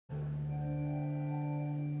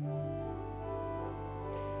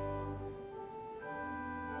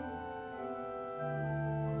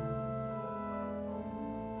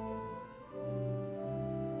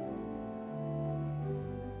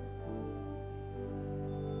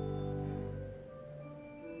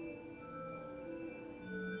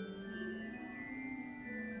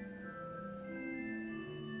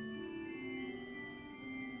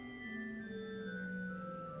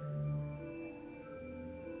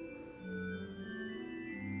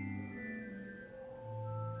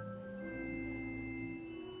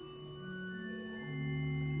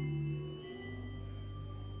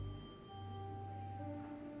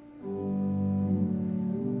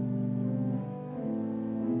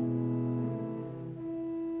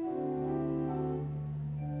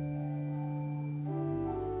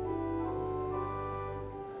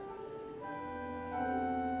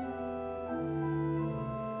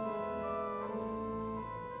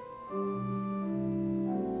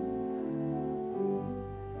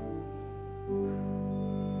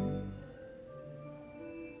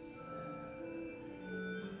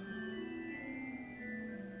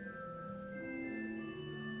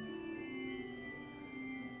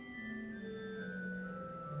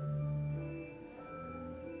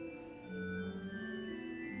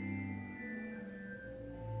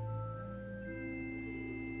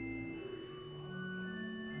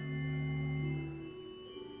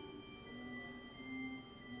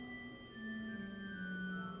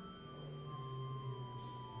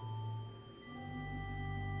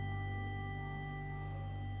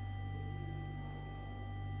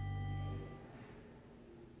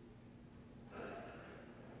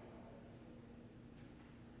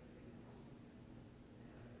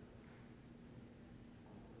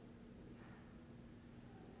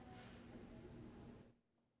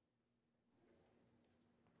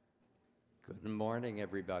Good morning,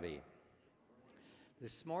 everybody.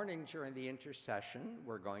 This morning during the intercession,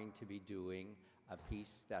 we're going to be doing a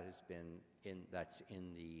piece that that's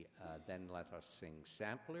in the Then Let Us Sing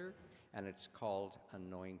sampler, and it's called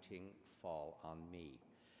Anointing Fall on Me.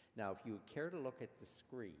 Now, if you care to look at the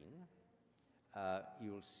screen,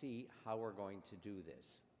 you'll see how we're going to do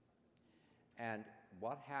this. And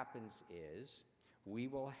what happens is we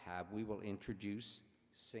will introduce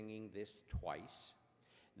singing this twice.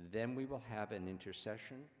 Then we will have an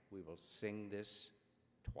intercession. We will sing this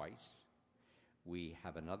twice. We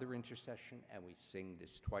have another intercession and we sing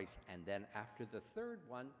this twice. And then after the third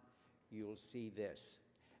one, you'll see this.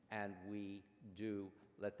 And we do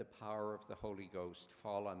Let the Power of the Holy Ghost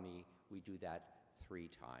Fall on Me. We do that 3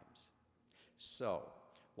 times. So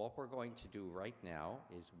what we're going to do right now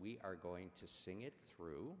is we are going to sing it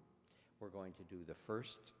through. We're going to do the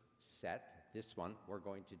first set, this one. We're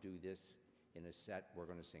going to do this in a set. We're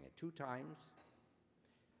going to sing it 2 times.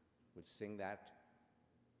 We'll sing that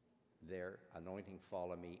there, anointing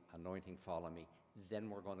fall on me, anointing fall on me. Then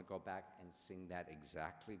we're going to go back and sing that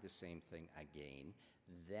exactly the same thing again.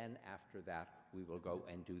 Then after that, we will go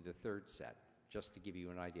and do the third set, just to give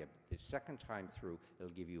you an idea. The second time through,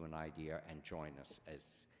 it'll give you an idea, and join us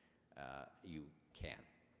as you can.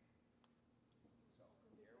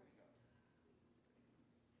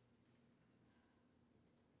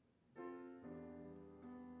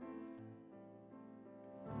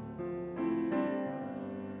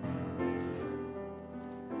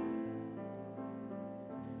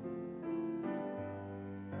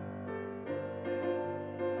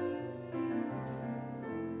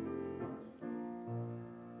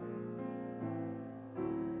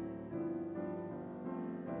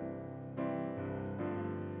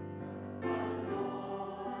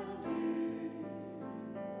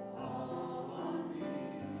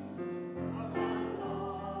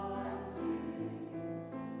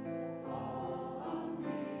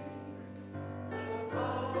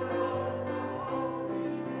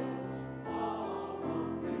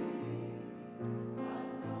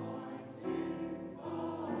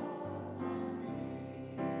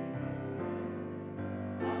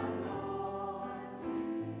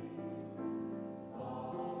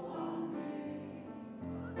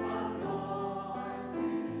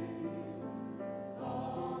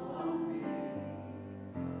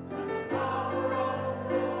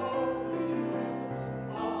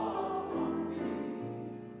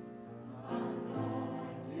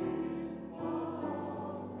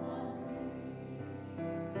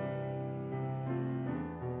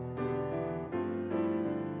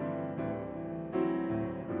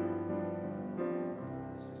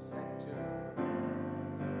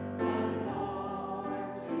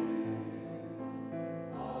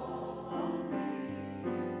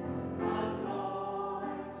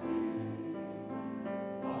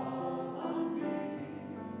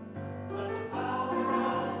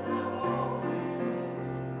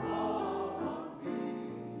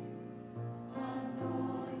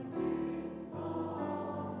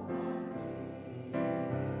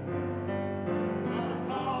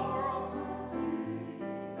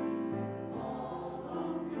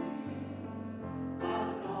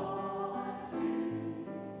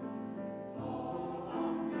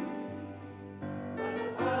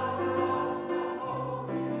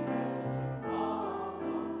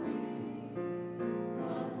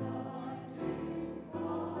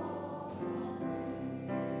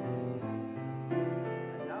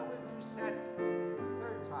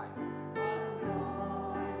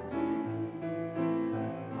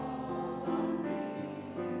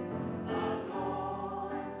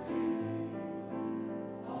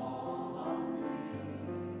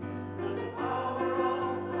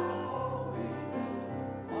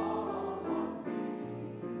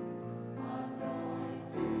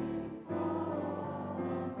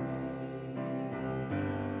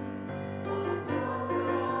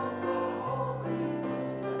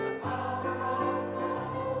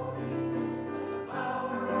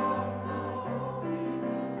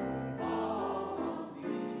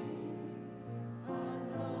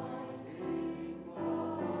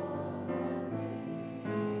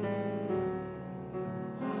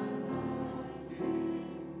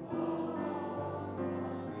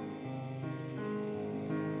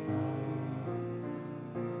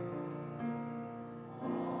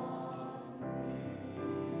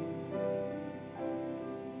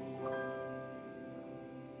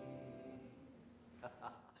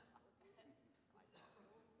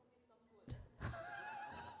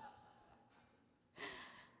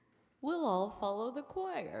 We'll all follow the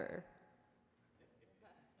choir.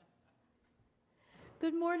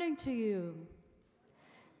 Good morning to you.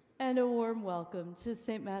 and a warm welcome to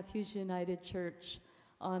St. Matthew's United Church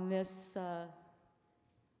on this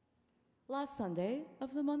last Sunday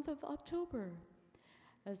of the month of October,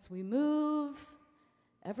 as we move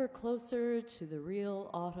ever closer to the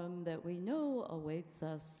real autumn that we know awaits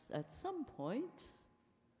us at some point.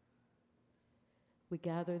 We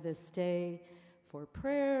gather this day for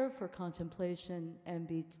prayer, for contemplation,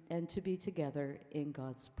 and to be together in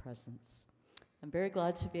God's presence. I'm very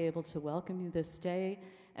glad to be able to welcome you this day,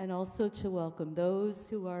 and also to welcome those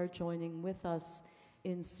who are joining with us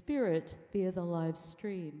in spirit via the live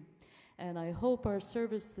stream. And I hope our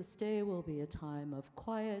service this day will be a time of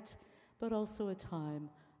quiet, but also a time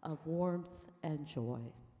of warmth and joy.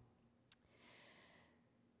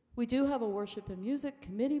 We do have a worship and music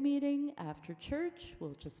committee meeting after church.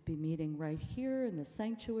 We'll just be meeting right here in the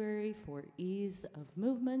sanctuary for ease of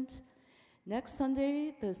movement. Next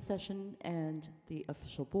Sunday, the session and the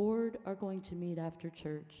official board are going to meet after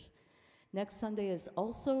church. Next Sunday is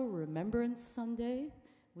also Remembrance Sunday.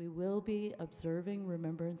 We will be observing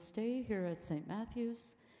Remembrance Day here at St.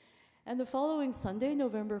 Matthew's. And the following Sunday,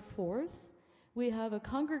 November 4th, we have a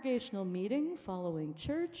congregational meeting following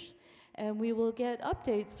church, and we will get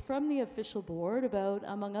updates from the official board about,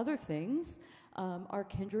 among other things, our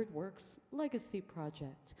Kindred Works Legacy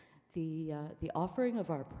Project, the offering of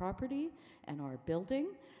our property and our building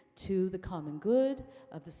to the common good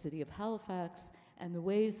of the city of Halifax, and the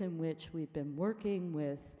ways in which we've been working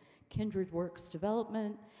with Kindred Works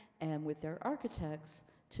Development and with their architects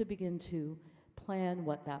to begin to plan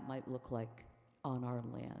what that might look like on our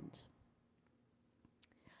land.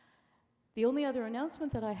 The only other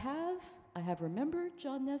announcement that I have remembered,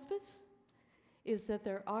 John Nesbitt, is that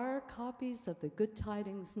there are copies of the Good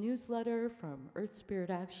Tidings newsletter from Earth Spirit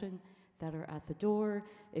Action that are at the door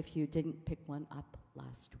if you didn't pick one up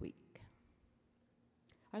last week.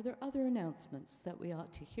 Are there other announcements that we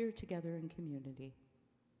ought to hear together in community?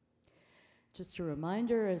 Just a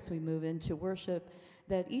reminder as we move into worship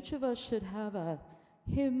that each of us should have a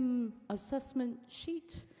hymn assessment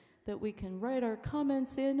sheet that we can write our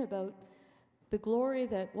comments in about the glory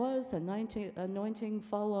that was anointing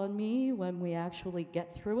fall on me when we actually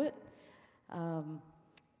get through it.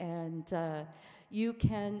 You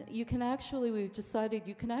can actually, we've decided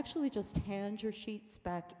you can actually just hand your sheets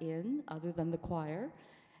back in, other than the choir,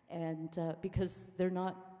 and because they're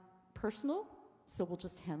not personal, so we'll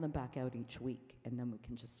just hand them back out each week, and then we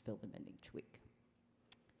can just fill them in each week.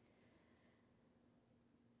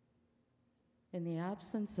 In the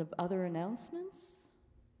absence of other announcements,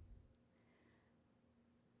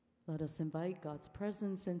 let us invite God's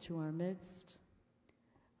presence into our midst.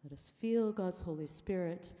 Let us feel God's Holy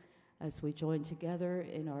Spirit as we join together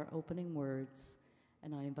in our opening words.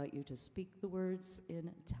 And I invite you to speak the words in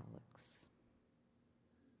italics.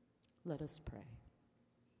 Let us pray.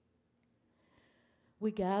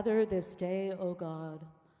 We gather this day, O God,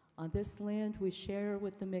 on this land we share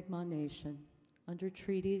with the Mi'kmaq Nation under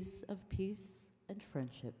treaties of peace and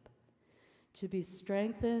friendship, to be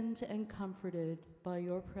strengthened and comforted by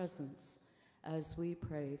your presence as we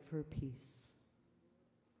pray for peace.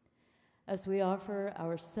 As we offer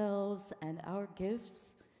ourselves and our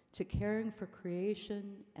gifts to caring for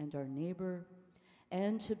creation and our neighbor,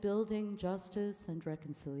 and to building justice and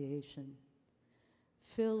reconciliation,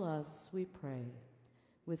 fill us, we pray,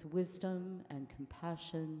 with wisdom and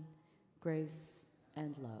compassion, grace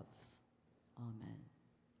and love. Amen.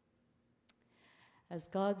 As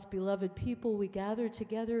God's beloved people, we gather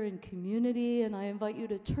together in community, and I invite you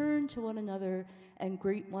to turn to one another and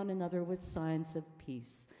greet one another with signs of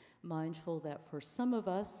peace, mindful that for some of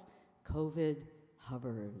us, COVID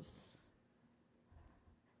hovers.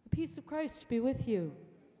 The peace of Christ be with you.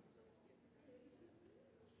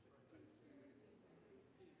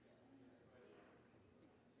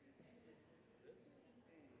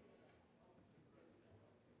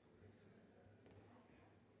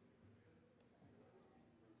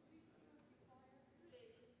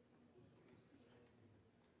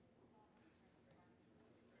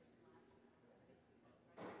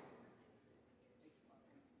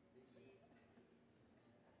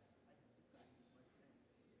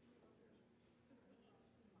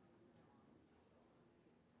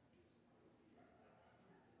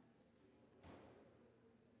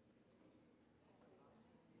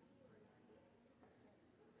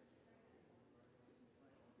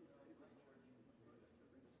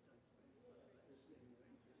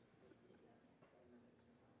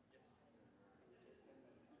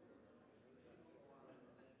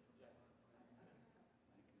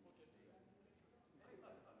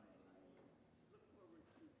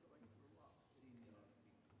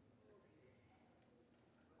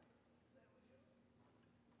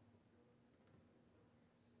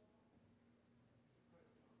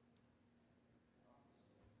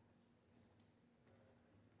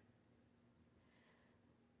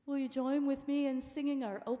 Will you join with me in singing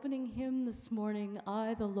our opening hymn this morning,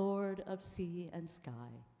 I, the Lord of Sea and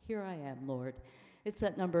Sky? Here I am, Lord. It's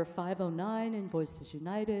at number 509 in Voices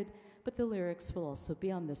United, but the lyrics will also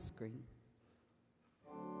be on the screen.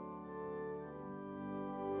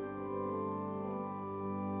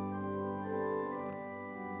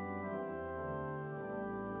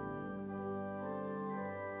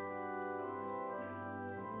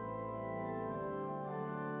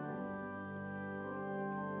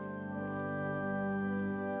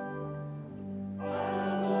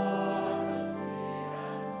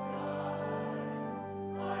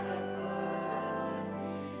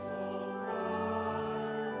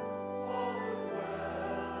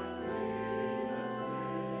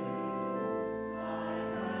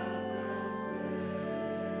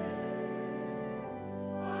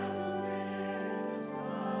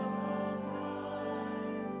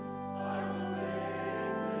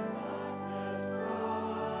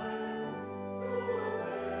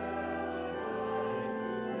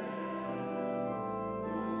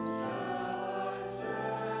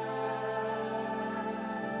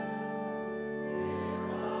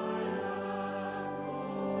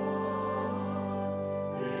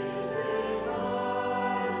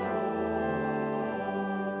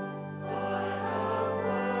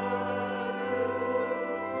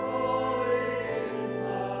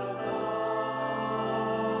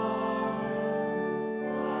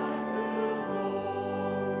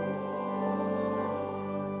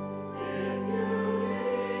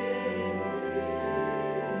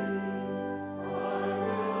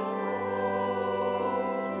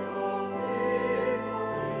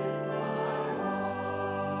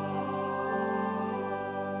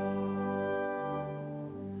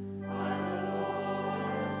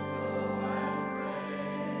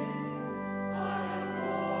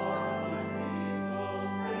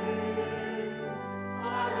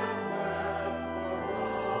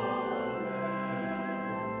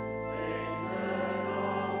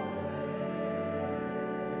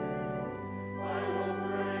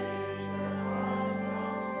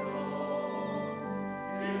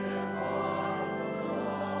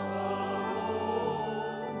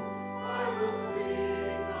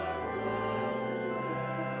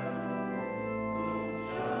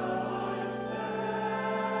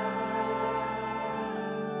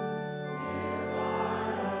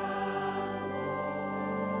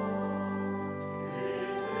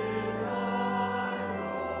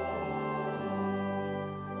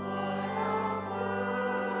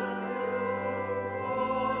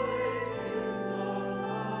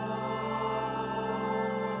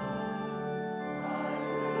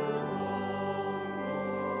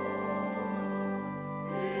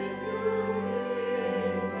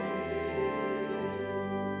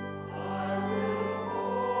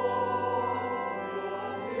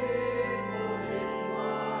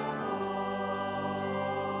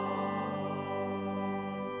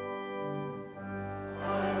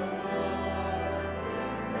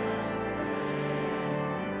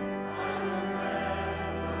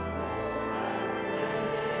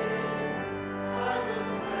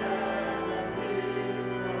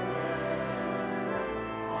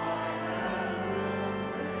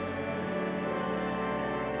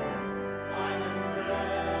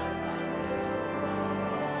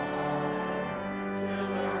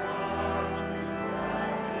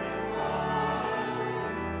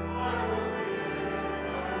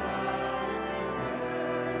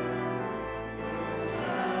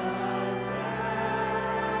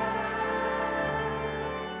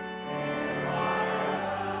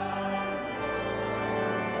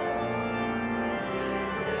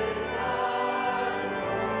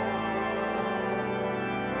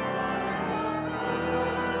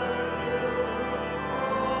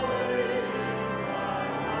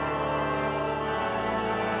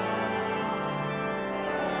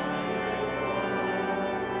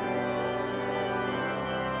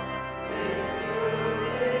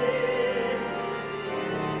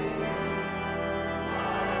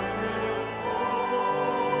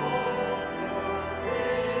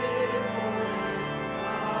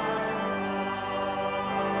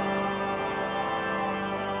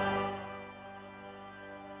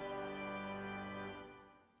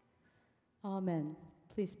 Amen.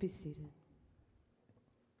 Please be seated.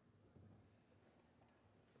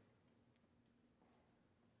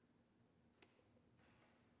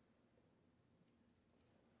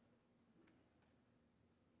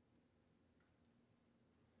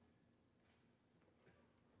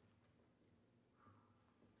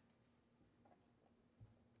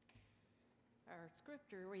 Our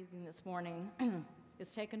scripture reading this morning is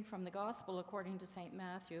taken from the Gospel according to St.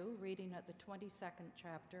 Matthew, reading at the 22nd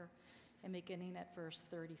chapter and beginning at verse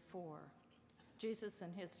 34. Jesus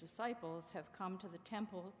and his disciples have come to the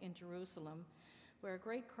temple in Jerusalem, where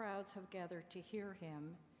great crowds have gathered to hear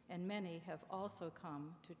him, and many have also come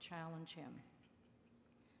to challenge him.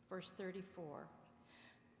 Verse 34.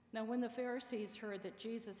 Now when the Pharisees heard that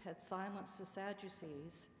Jesus had silenced the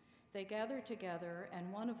Sadducees, they gathered together,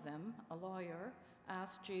 and one of them, a lawyer,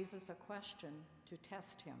 asked Jesus a question to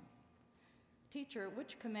test him. "Teacher,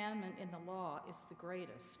 which commandment in the law is the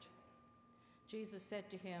greatest?" Jesus said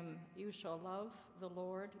to him, "You shall love the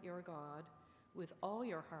Lord your God with all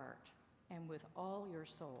your heart and with all your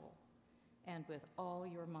soul and with all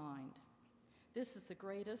your mind. This is the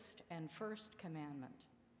greatest and first commandment.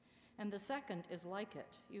 And the second is like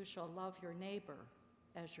it. You shall love your neighbor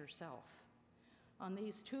as yourself. On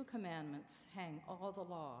these two commandments hang all the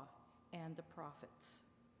law and the prophets."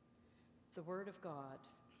 The word of God.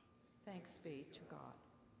 Thanks be to God.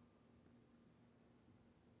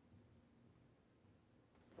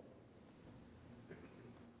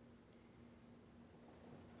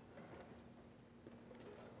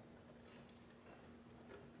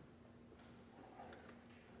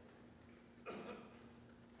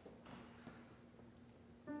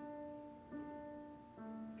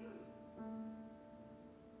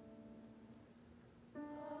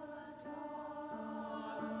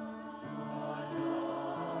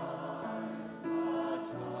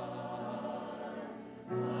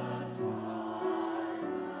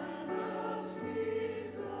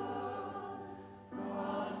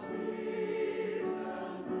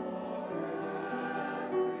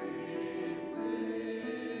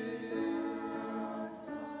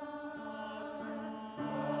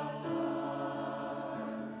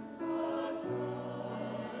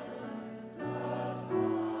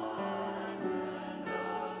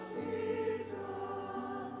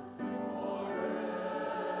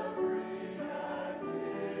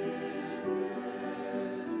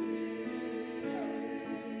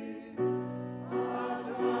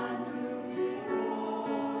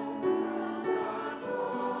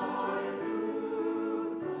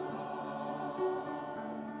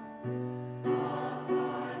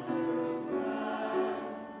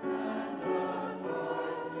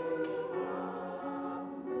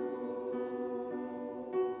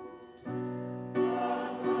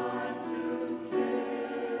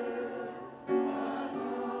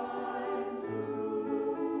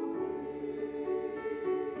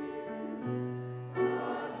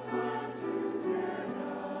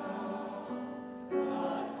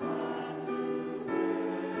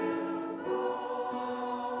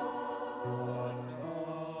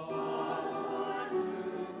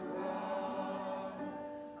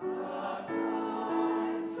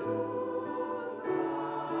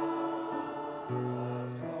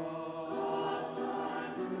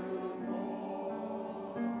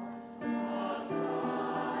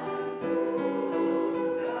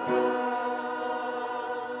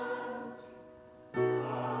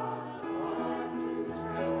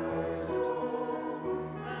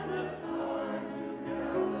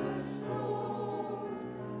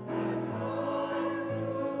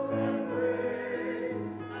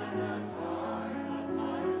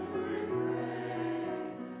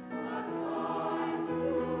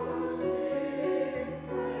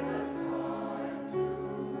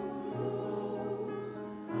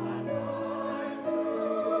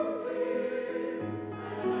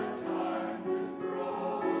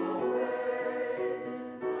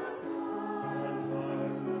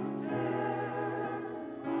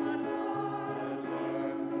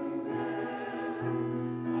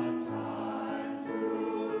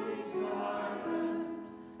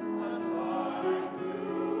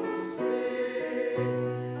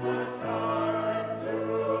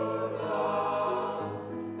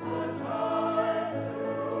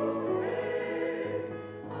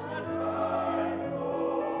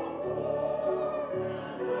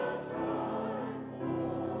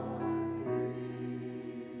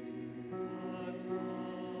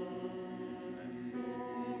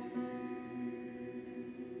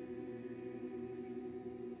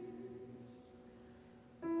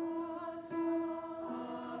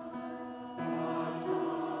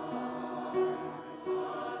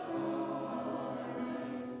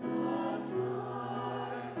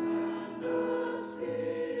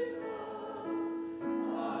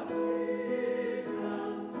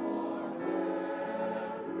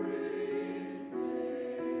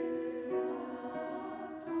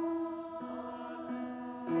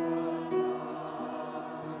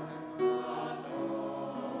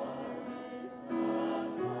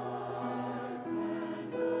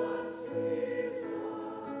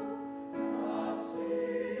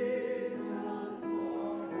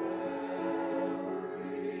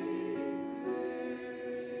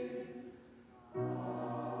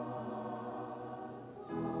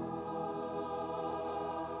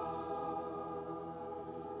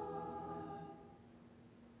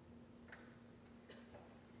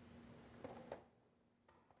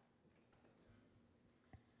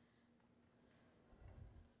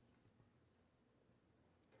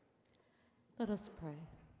 Let us pray.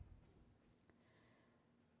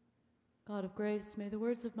 God of grace, may the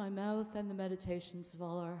words of my mouth and the meditations of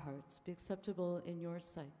all our hearts be acceptable in your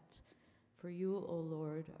sight. For you, O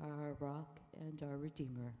Lord, are our rock and our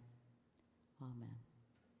Redeemer. Amen.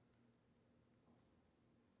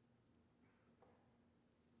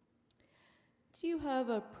 Do you have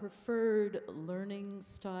a preferred learning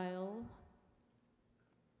style?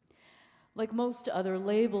 Like most other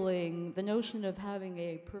labeling, the notion of having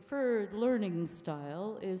a preferred learning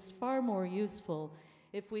style is far more useful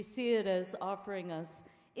if we see it as offering us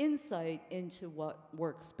insight into what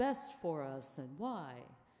works best for us and why,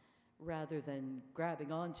 rather than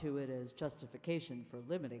grabbing onto it as justification for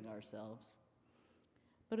limiting ourselves.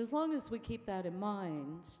 But as long as we keep that in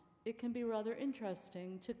mind, it can be rather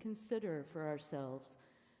interesting to consider for ourselves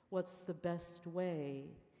what's the best way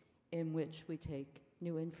in which we take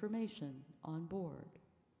new information on board.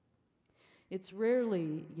 It's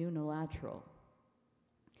rarely unilateral.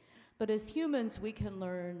 But as humans, we can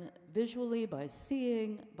learn visually by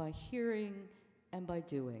seeing, by hearing, and by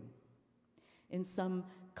doing, in some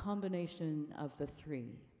combination of the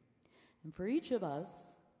three. And for each of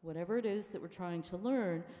us, whatever it is that we're trying to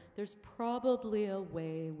learn, there's probably a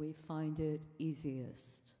way we find it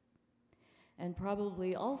easiest. And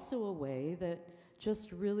probably also a way that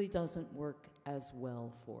just really doesn't work as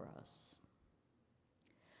well for us.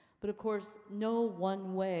 But of course, no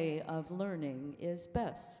one way of learning is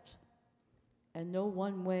best, and no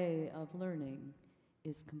one way of learning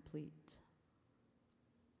is complete.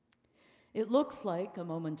 It looks like a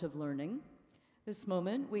moment of learning. This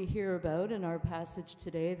moment we hear about in our passage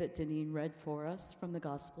today that Deneen read for us from the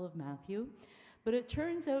Gospel of Matthew, but it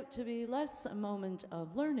turns out to be less a moment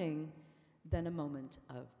of learning than a moment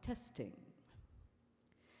of testing.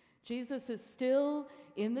 Jesus is still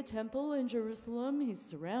in the temple in Jerusalem. He's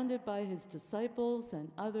surrounded by his disciples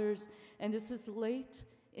and others, and this is late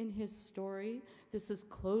in his story. This is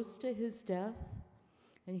close to his death,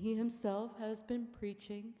 and he himself has been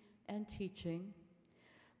preaching and teaching.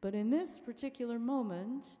 But in this particular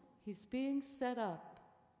moment, he's being set up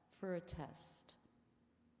for a test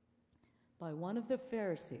by one of the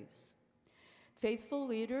Pharisees, faithful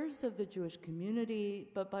leaders of the Jewish community,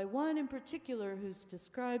 but by one in particular who's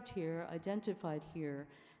described here, identified here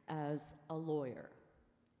as a lawyer,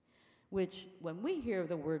 which when we hear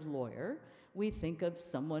the word lawyer, we think of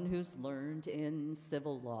someone who's learned in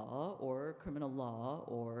civil law or criminal law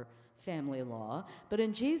or family law. But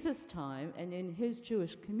in Jesus' time and in his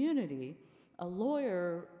Jewish community, a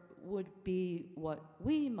lawyer would be what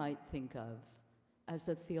we might think of as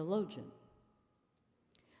a theologian,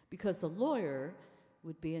 because a lawyer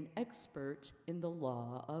would be an expert in the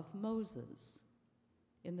law of Moses,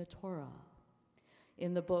 in the Torah,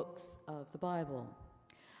 in the books of the Bible.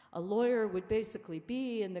 A lawyer would basically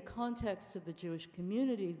be, in the context of the Jewish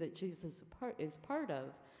community that Jesus is part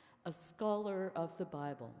of, a scholar of the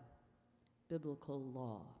Bible, biblical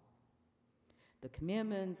law. The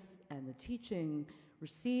commandments and the teaching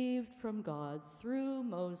received from God through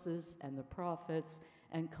Moses and the prophets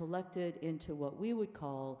and collected into what we would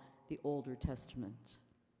call the Older Testament.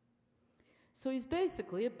 So he's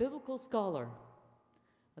basically a biblical scholar,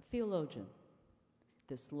 a theologian,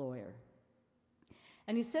 this lawyer.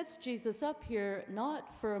 And he sets Jesus up here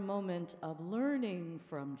not for a moment of learning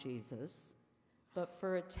from Jesus, but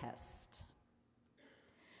for a test.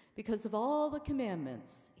 Because of all the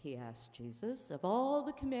commandments, he asked Jesus, of all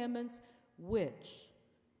the commandments, which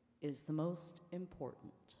is the most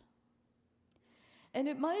important? And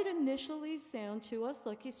it might initially sound to us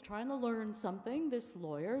like he's trying to learn something, this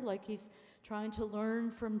lawyer, like he's trying to learn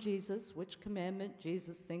from Jesus which commandment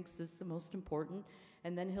Jesus thinks is the most important,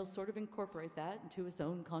 and then he'll sort of incorporate that into his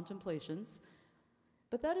own contemplations.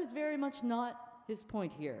 But that is very much not his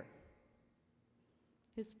point here.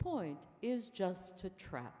 His point is just to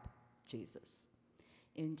trap Jesus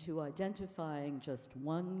into identifying just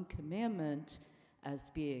one commandment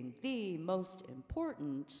as being the most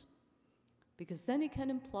important, because then he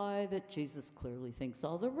can imply that Jesus clearly thinks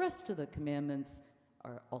all the rest of the commandments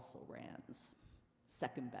are also Rand's,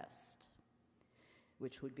 second best,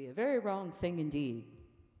 which would be a very wrong thing indeed.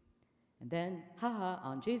 And then,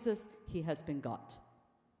 on Jesus, he has been got.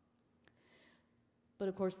 But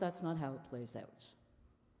of course, that's not how it plays out.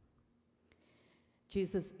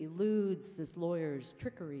 Jesus eludes this lawyer's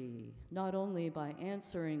trickery, not only by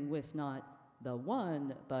answering with not the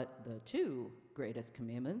one, but the two greatest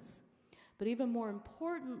commandments, but even more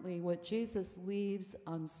importantly, what Jesus leaves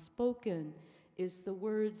unspoken is the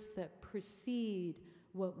words that precede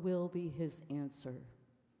what will be his answer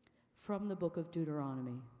from the book of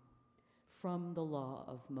Deuteronomy, from the law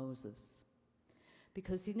of Moses.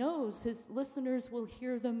 because he knows his listeners will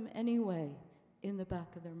hear them anyway in the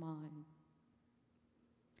back of their mind.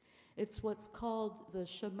 It's what's called the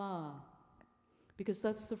Shema, because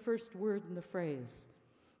that's the first word in the phrase.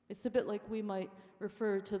 It's a bit like we might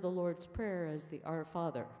refer to the Lord's Prayer as the Our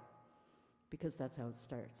Father, because that's how it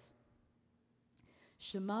starts.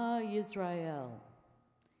 Shema Yisrael,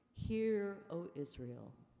 hear, O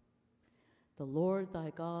Israel. The Lord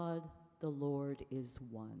thy God, the Lord is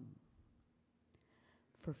one.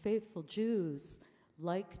 For faithful Jews,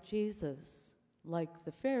 like Jesus, like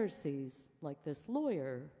the Pharisees, like this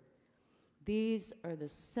lawyer, these are the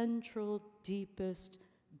central, deepest,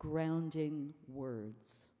 grounding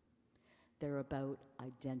words. They're about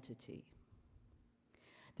identity.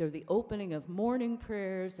 They're the opening of morning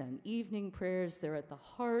prayers and evening prayers. They're at the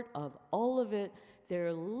heart of all of it.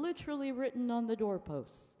 They're literally written on the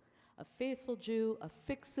doorposts. A faithful Jew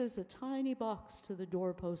affixes a tiny box to the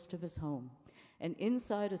doorpost of his home. And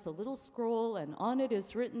inside is a little scroll, and on it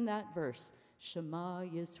is written that verse, Shema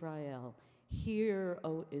Yisrael, hear,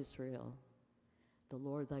 O Israel. The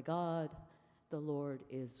Lord thy God, the Lord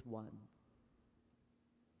is one.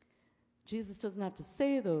 Jesus doesn't have to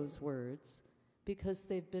say those words because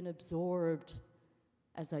they've been absorbed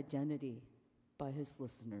as identity by his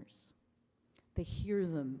listeners. They hear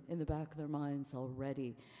them in the back of their minds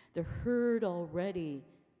already. They're heard already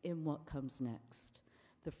in what comes next.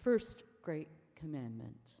 The first great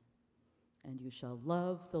commandment. And you shall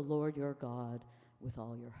love the Lord your God with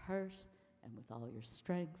all your heart and with all your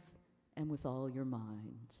strength and with all your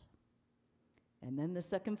mind. And then the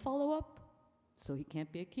second follow-up, so he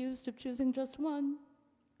can't be accused of choosing just one.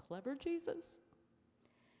 Clever Jesus.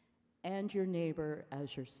 And your neighbor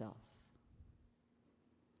as yourself.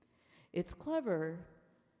 It's clever,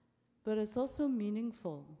 but it's also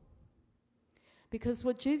meaningful. Because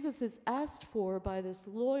what Jesus is asked for by this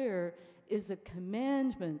lawyer is a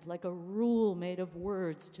commandment, like a rule made of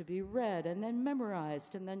words to be read and then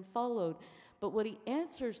memorized and then followed. But what he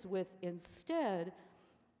answers with instead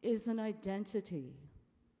is an identity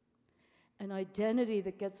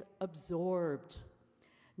that gets absorbed,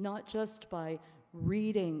 not just by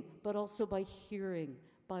reading, but also by hearing,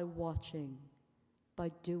 by watching,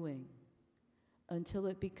 by doing, until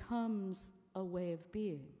it becomes a way of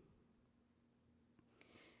being.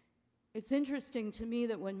 It's interesting to me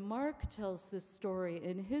that when Mark tells this story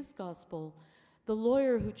in his gospel, the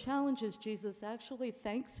lawyer who challenges Jesus actually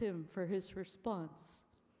thanks him for his response.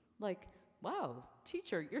 Like, wow,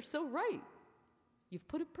 teacher, you're so right. You've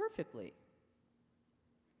put it perfectly.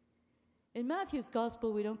 In Matthew's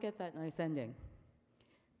gospel, we don't get that nice ending,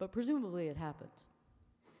 but presumably it happened.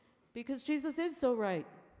 Because Jesus is so right,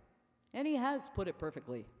 and he has put it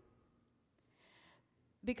perfectly.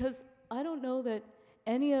 Because I don't know that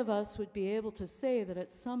any of us would be able to say that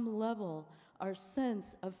at some level our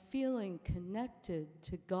sense of feeling connected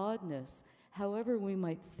to Godness, however we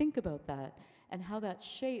might think about that, and how that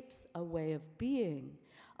shapes a way of being,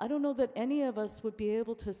 I don't know that any of us would be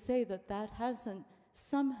able to say that that hasn't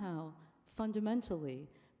somehow fundamentally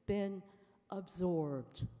been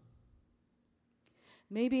absorbed.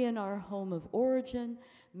 Maybe in our home of origin,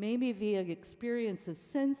 maybe via experiences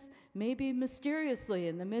since, maybe mysteriously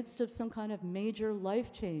in the midst of some kind of major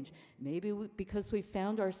life change, maybe because we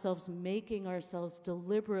found ourselves making ourselves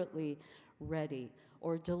deliberately ready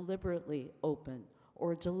or deliberately open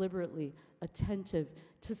or deliberately attentive.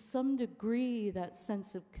 To some degree, that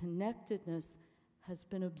sense of connectedness has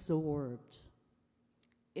been absorbed.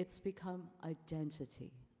 It's become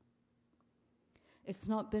identity. It's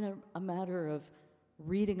not been a matter of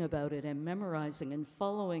reading about it and memorizing and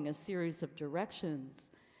following a series of directions.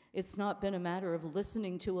 It's not been a matter of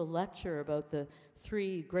listening to a lecture about the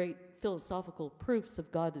 3 great philosophical proofs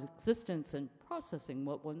of God's existence and processing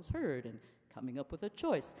what one's heard and coming up with a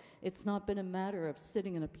choice. It's not been a matter of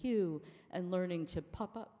sitting in a pew and learning to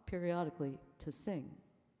pop up periodically to sing.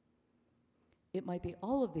 It might be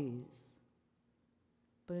all of these,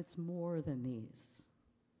 but it's more than these.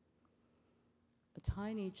 A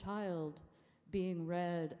tiny child being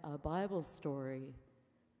read a Bible story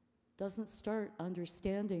doesn't start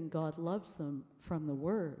understanding God loves them from the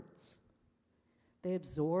words. They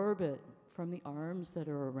absorb it from the arms that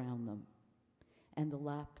are around them and the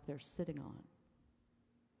lap they're sitting on.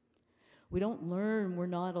 We don't learn we're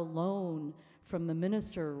not alone from the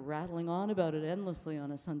minister rattling on about it endlessly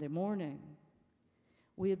on a Sunday morning.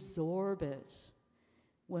 We absorb it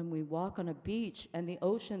when we walk on a beach and the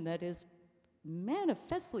ocean that is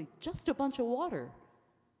manifestly just a bunch of water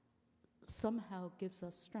somehow gives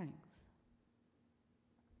us strength.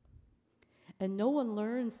 And no one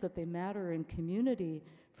learns that they matter in community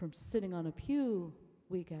from sitting on a pew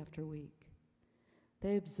week after week.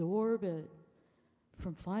 They absorb it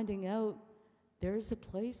from finding out there's a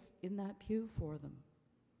place in that pew for them.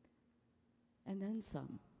 And then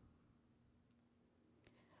some.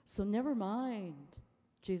 So never mind,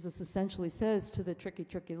 Jesus essentially says to the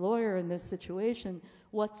tricky lawyer in this situation,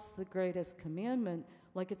 what's the greatest commandment?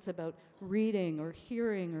 Like it's about reading or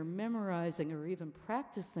hearing or memorizing or even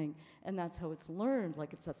practicing, and that's how it's learned,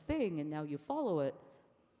 like it's a thing, and now you follow it.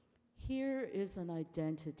 Here is an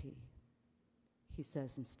identity, he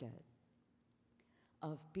says instead,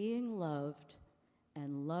 of being loved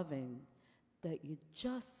and loving that you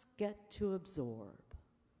just get to absorb.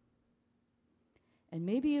 And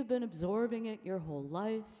maybe you've been absorbing it your whole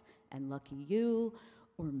life, and lucky you,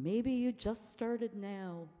 or maybe you just started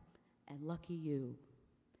now, and lucky you,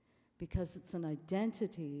 because it's an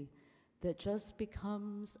identity that just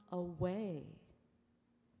becomes a way.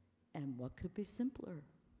 And what could be simpler?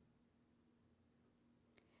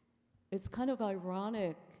 It's kind of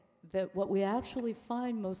ironic that what we actually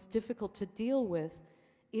find most difficult to deal with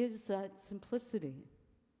is that simplicity.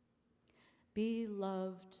 Be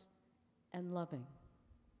loved and loving.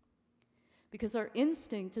 Because our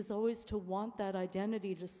instinct is always to want that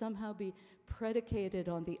identity to somehow be predicated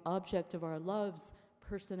on the object of our love's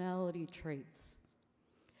personality traits.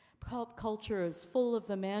 Pop culture is full of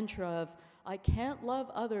the mantra of, I can't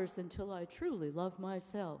love others until I truly love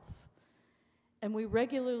myself. And we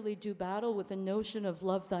regularly do battle with the notion of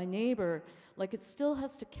love thy neighbor, like it still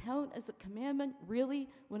has to count as a commandment, really,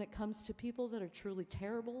 when it comes to people that are truly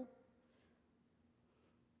terrible.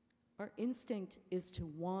 Our instinct is to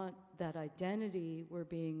want that identity we're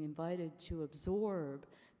being invited to absorb,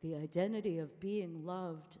 the identity of being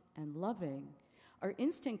loved and loving. Our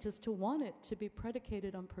instinct is to want it to be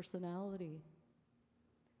predicated on personality.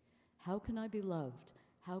 How can I be loved?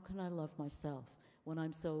 How can I love myself when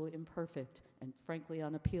I'm so imperfect and frankly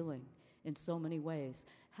unappealing in so many ways?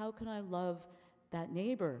 How can I love that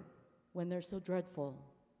neighbor when they're so dreadful,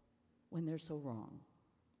 when they're so wrong?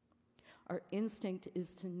 Our instinct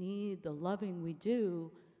is to need the loving we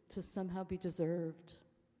do to somehow be deserved.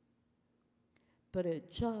 But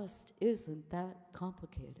it just isn't that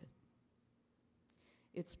complicated.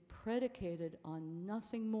 It's predicated on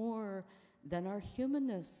nothing more than our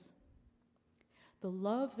humanness. The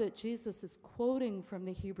love that Jesus is quoting from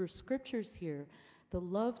the Hebrew Scriptures here, the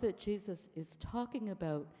love that Jesus is talking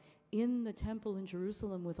about in the temple in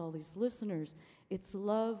Jerusalem with all these listeners, it's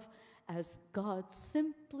love as God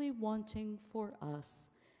simply wanting for us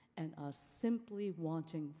and us simply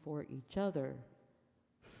wanting for each other,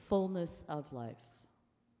 fullness of life.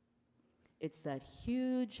 It's that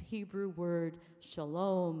huge Hebrew word,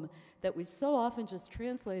 shalom, that we so often just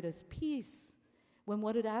translate as peace, when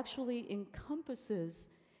what it actually encompasses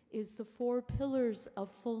is the 4 pillars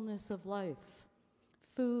of fullness of life: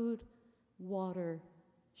 food, water,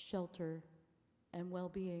 shelter, and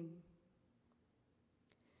well-being.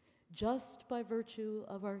 Just by virtue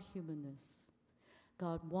of our humanness,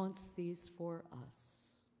 God wants these for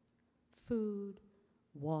us: food,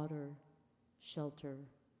 water, shelter,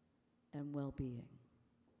 and well-being.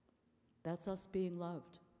 That's us being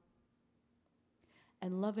loved.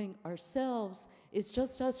 And loving ourselves is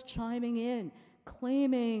just us chiming in,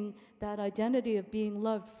 claiming that identity of being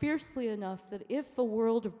loved fiercely enough that if a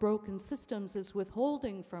world of broken systems is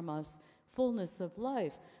withholding from us fullness of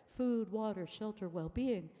life, food, water, shelter,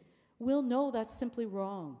 well-being, we'll know that's simply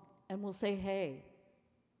wrong. And we'll say, hey,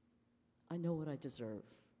 I know what I deserve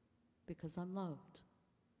because I'm loved.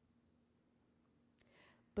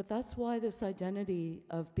 But that's why this identity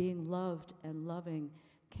of being loved and loving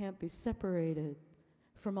can't be separated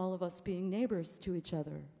from all of us being neighbors to each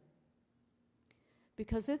other.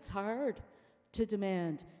 Because it's hard to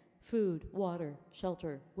demand food, water,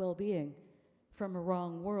 shelter, well-being from a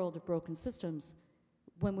wrong world of broken systems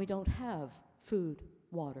when we don't have food,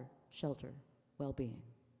 water, shelter, well-being.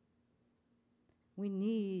 We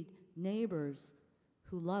need neighbors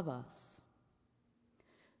who love us,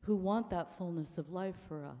 who want that fullness of life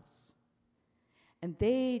for us. And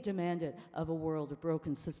they demand it of a world of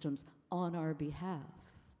broken systems on our behalf,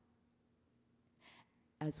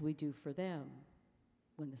 as we do for them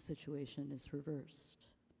when the situation is reversed.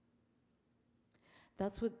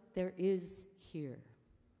 That's what there is here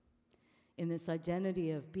in this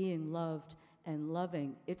identity of being loved and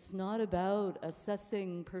loving. It's not about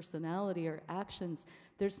assessing personality or actions.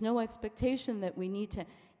 There's no expectation that we need to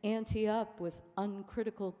ante up with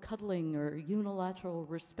uncritical cuddling or unilateral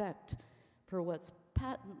respect for what's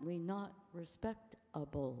patently not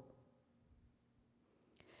respectable.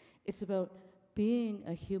 It's about being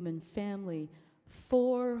a human family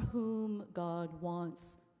for whom God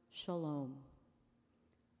wants shalom,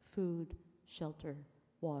 food, shelter,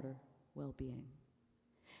 water, well-being,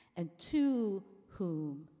 and to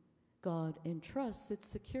whom God entrusts its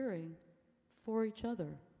securing for each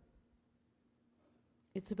other.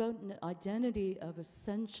 It's about an identity of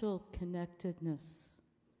essential connectedness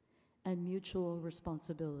and mutual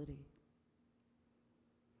responsibility.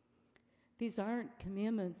 These aren't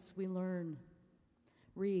commandments we learn,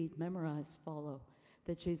 read, memorize, follow,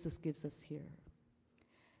 that Jesus gives us here.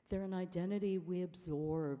 They're an identity we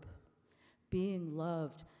absorb, being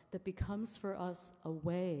loved, that becomes for us a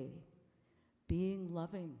way, being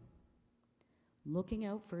loving, looking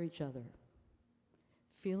out for each other,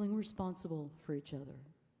 feeling responsible for each other,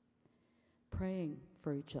 praying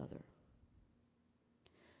for each other.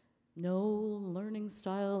 No learning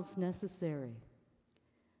styles necessary.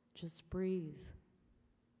 Just breathe.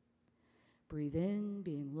 Breathe in,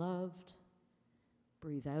 being loved.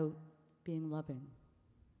 Breathe out, being loving.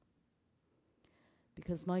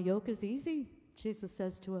 Because my yoke is easy, Jesus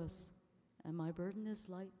says to us, and my burden is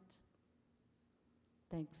light.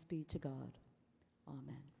 Thanks be to God.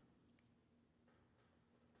 Amen.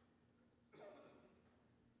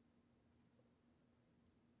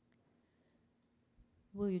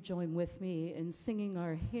 Will you join with me in singing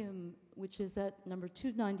our hymn, which is at number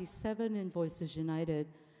 297 in Voices United,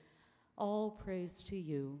 All Praise to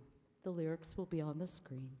You. The lyrics will be on the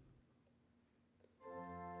screen.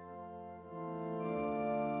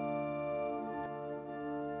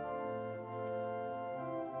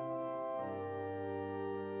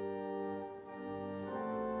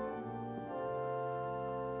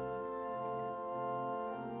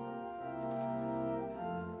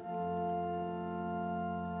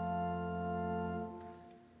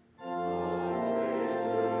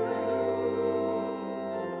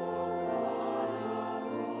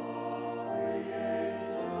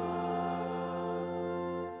 Creation.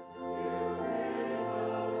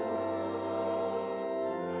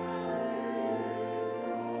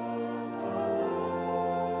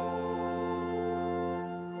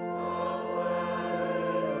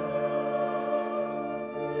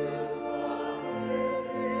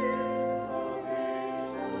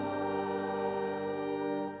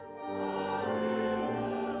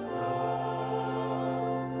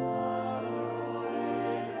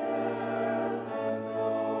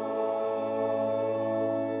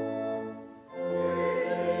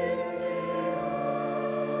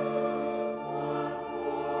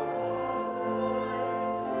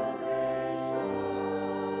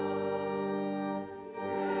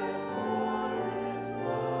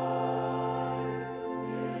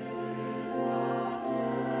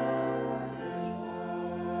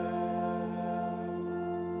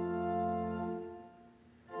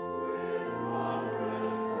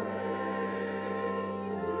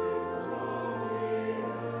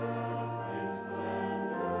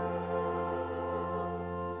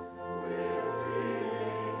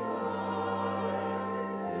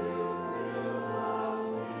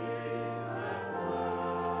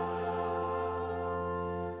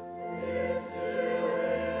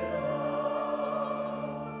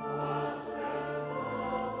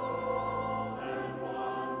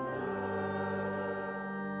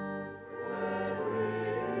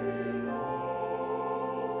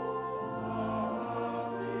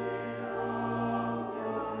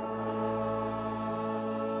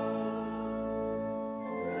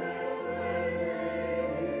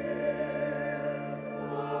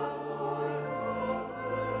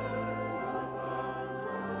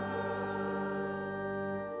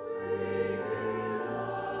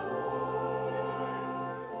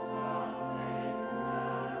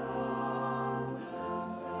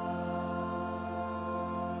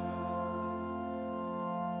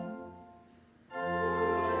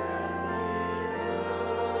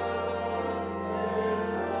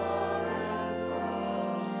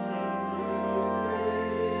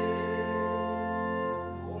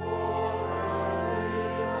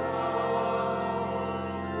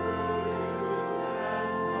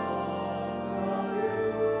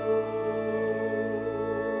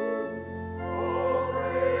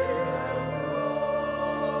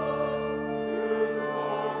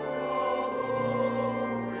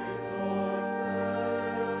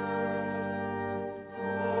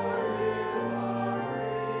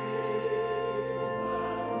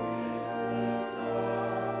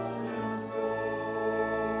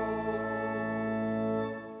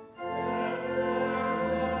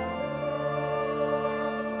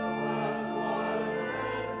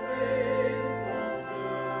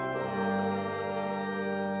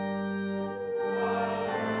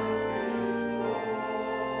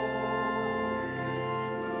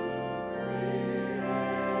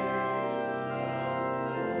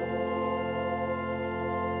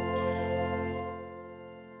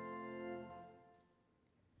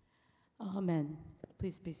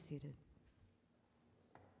 Please be seated.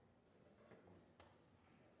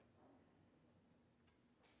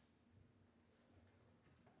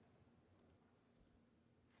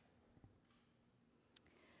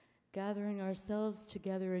 Gathering ourselves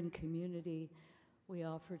together in community, we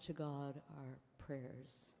offer to God our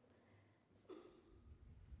prayers.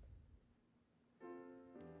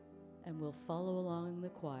 And we'll follow along in the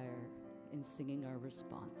choir in singing our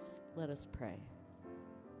response. Let us pray.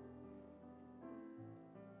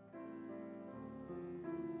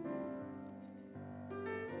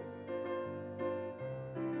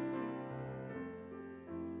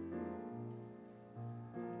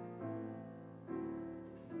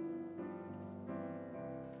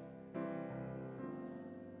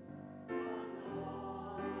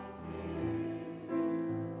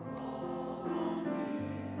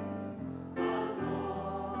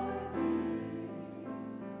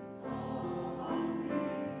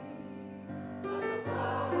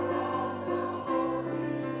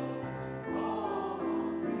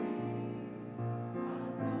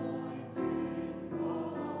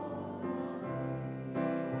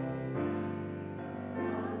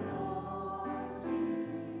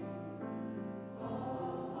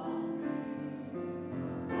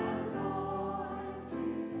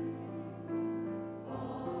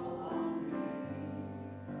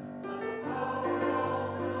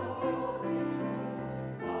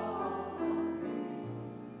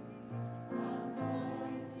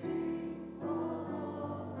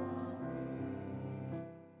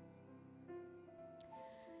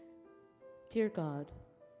 Dear God,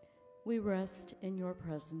 we rest in your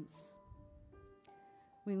presence.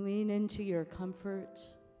 We lean into your comfort.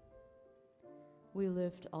 We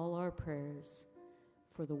lift all our prayers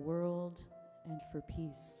for the world and for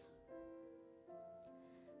peace.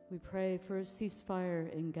 We pray for a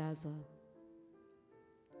ceasefire in Gaza,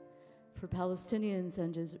 for Palestinians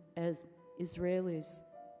and as Israelis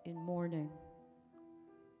in mourning,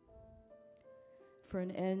 for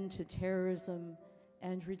an end to terrorism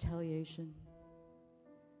and retaliation,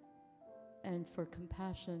 and for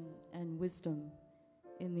compassion and wisdom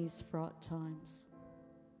in these fraught times.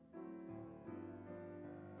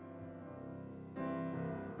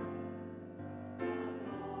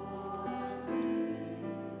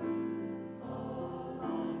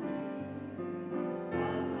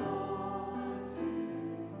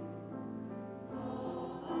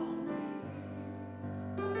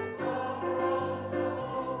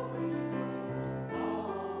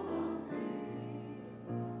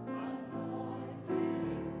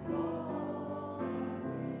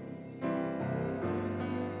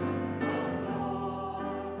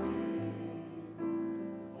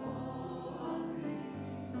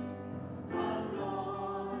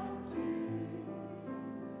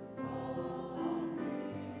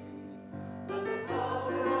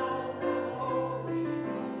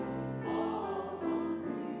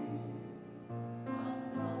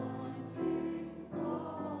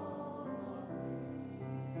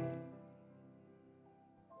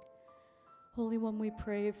 Holy One, we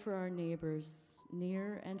pray for our neighbors,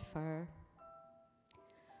 near and far,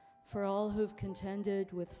 for all who've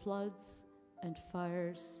contended with floods and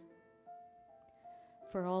fires,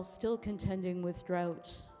 for all still contending with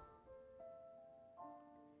drought.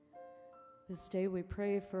 This day we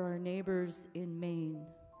pray for our neighbors in Maine,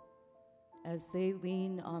 as they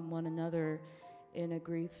lean on one another in a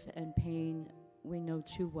grief and pain we know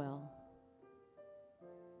too well.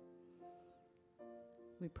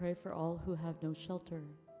 We pray for all who have no shelter,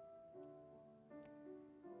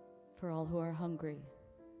 for all who are hungry,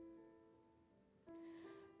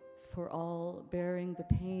 for all bearing the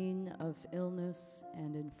pain of illness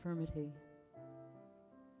and infirmity,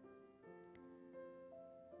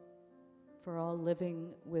 for all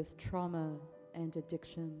living with trauma and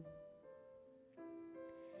addiction,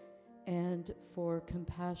 and for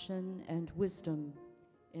compassion and wisdom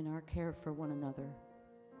in our care for one another.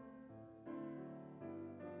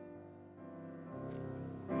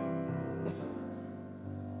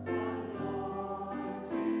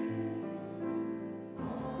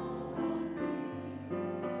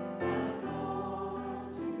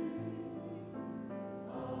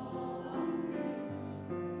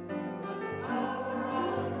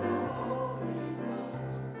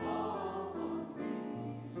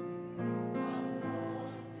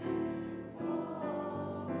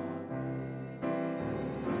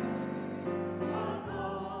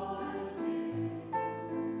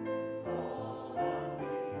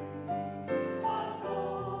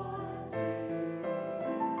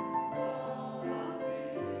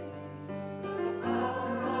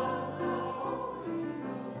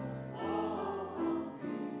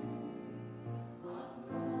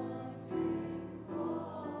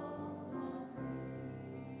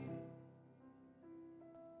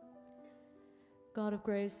 God of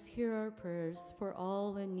grace, hear our prayers for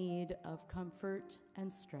all in need of comfort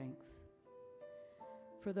and strength,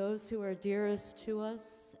 for those who are dearest to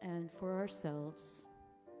us and for ourselves.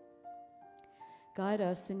 Guide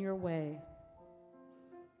us in your way.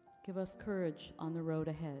 Give us courage on the road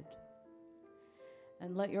ahead.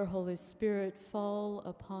 And let your Holy Spirit fall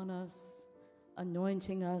upon us,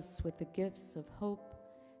 anointing us with the gifts of hope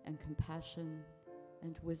and compassion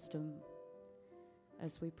and wisdom,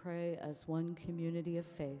 as we pray as one community of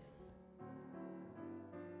faith.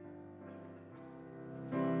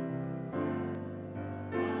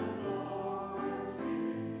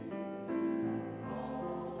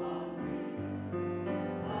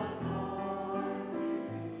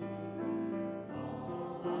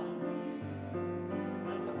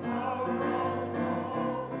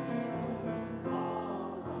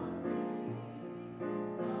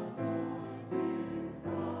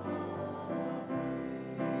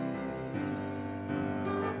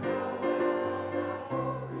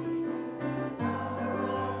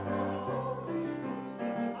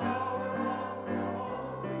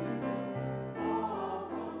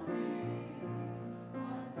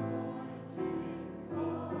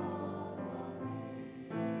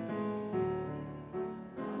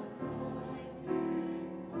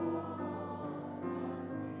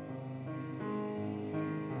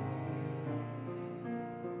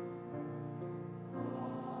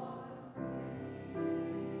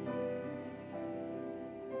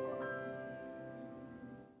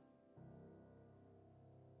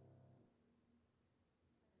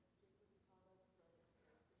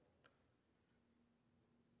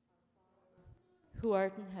 Who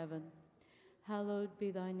art in heaven, hallowed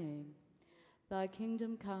be thy name. Thy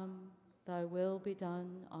kingdom come, thy will be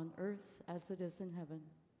done on earth as it is in heaven.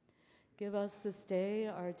 Give us this day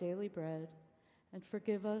our daily bread, and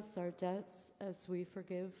forgive us our debts as we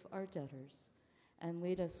forgive our debtors. And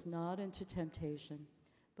lead us not into temptation,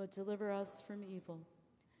 but deliver us from evil.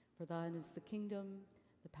 For thine is the kingdom,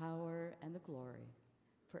 the power, and the glory,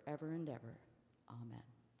 forever and ever. Amen.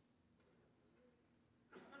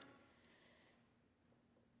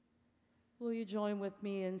 Will you join with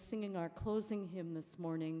me in singing our closing hymn this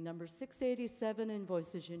morning, number 687 in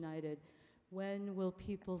Voices United, When Will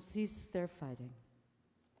People Cease Their Fighting?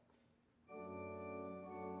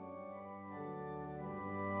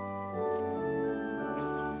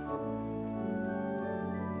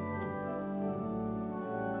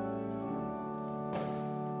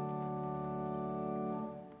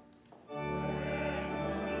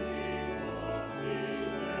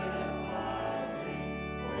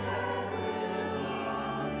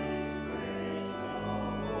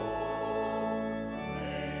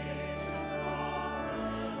 Nations are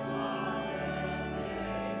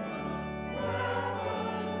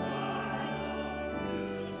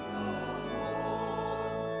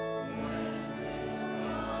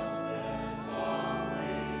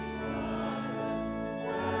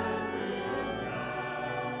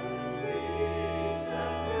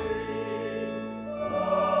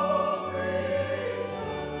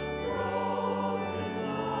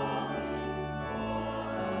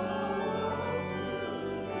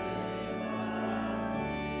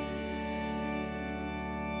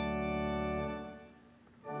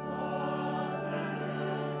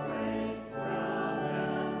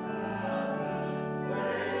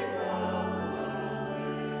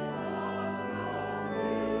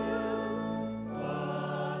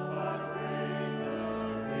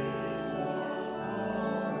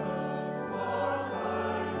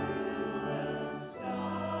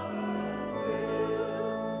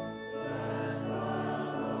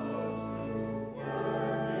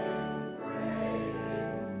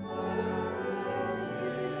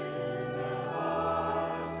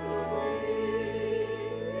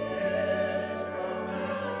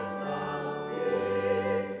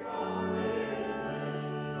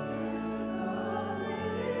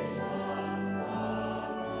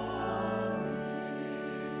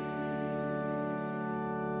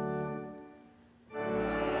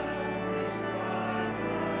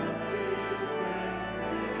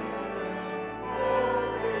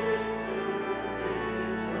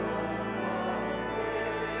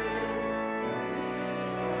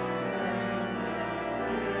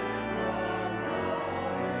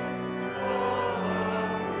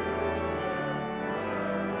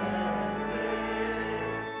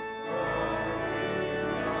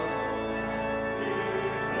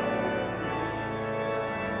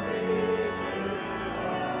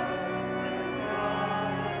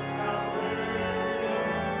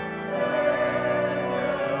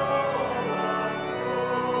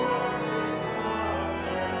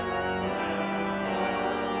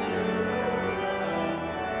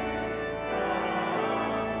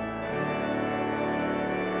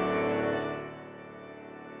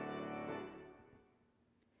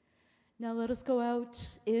Now let us go out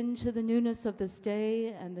into the newness of this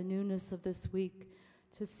day and the newness of this week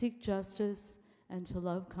to seek justice and to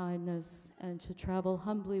love kindness and to travel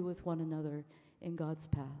humbly with one another in God's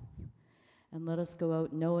path. And let us go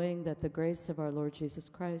out knowing that the grace of our Lord Jesus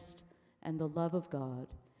Christ and the love of God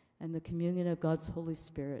and the communion of God's Holy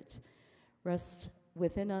Spirit rest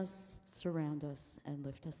within us, surround us, and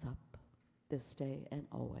lift us up this day and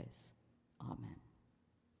always. Amen.